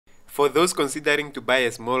For those considering to buy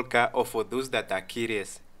a small car or for those that are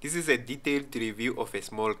curious, this is a detailed review of a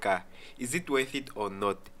small car. Is it worth it or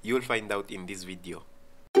not? You'll find out in this video.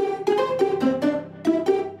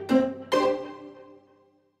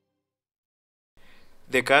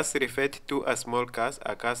 The cars referred to as small cars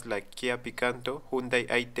are cars like Kia Picanto, Hyundai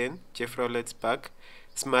i10, Chevrolet Spark,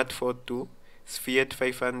 Smart Fortwo, Fiat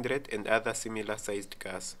 500 and other similar sized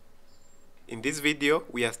cars. In this video,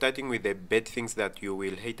 we are starting with the bad things that you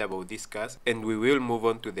will hate about these cars, and we will move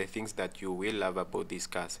on to the things that you will love about these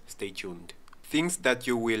cars. Stay tuned. Things that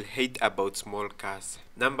you will hate about small cars.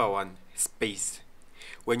 Number 1. Space.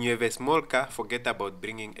 When you have a small car, forget about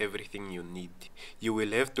bringing everything you need. You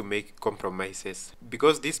will have to make compromises,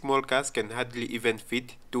 because these small cars can hardly even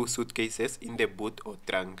fit 2 suitcases in the boot or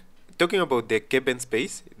trunk. Talking about the cabin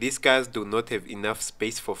space, these cars do not have enough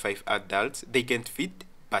space for 5 adults. They can fit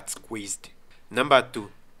but squeezed. Number 2.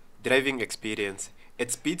 Driving experience.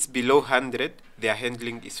 At speeds below 100, their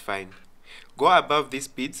handling is fine. Go above these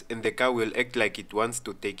speeds and the car will act like it wants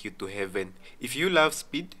to take you to heaven. If you love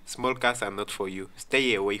speed, small cars are not for you.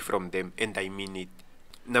 Stay away from them, and I mean it.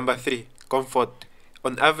 Number 3. Comfort.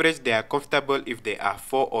 On average, they are comfortable if there are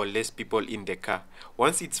 4 or less people in the car.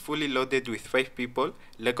 Once it's fully loaded with 5 people,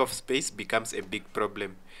 lack of space becomes a big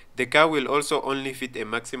problem. The car will also only fit a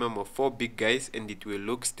maximum of 4 big guys, and it will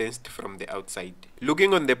look stanced from the outside.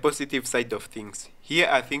 Looking on the positive side of things, here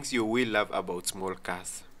are things you will love about small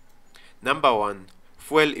cars. Number 1.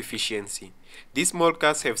 Fuel efficiency. These small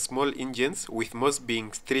cars have small engines, with most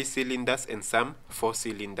being 3 cylinders and some 4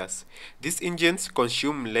 cylinders. These engines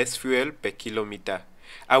consume less fuel per kilometer.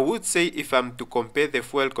 I would say if I'm to compare the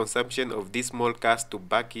fuel consumption of these small cars to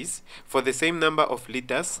bakkies, for the same number of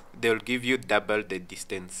liters, they'll give you double the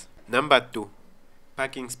distance. Number 2.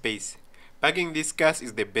 Parking space. Parking these cars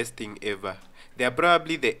is the best thing ever. They are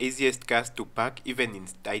probably the easiest cars to park even in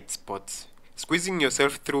tight spots. Squeezing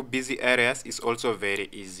yourself through busy areas is also very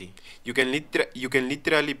easy. You can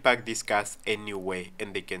literally park these cars anywhere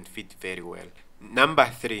and they can fit very well. Number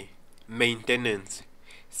 3. Maintenance.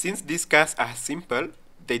 Since these cars are simple,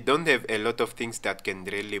 they don't have a lot of things that can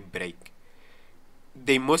really break.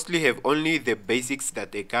 They mostly have only the basics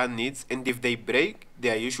that a car needs, and if they break, they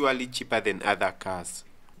are usually cheaper than other cars.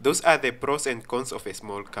 Those are the pros and cons of a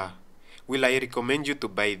small car. Will I recommend you to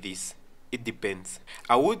buy this? It depends.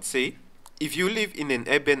 I would say, if you live in an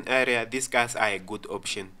urban area, these cars are a good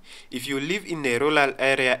option. If you live in a rural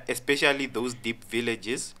area, especially those deep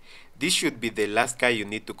villages, this should be the last car you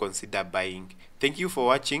need to consider buying. Thank you for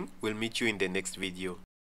watching. We'll meet you in the next video.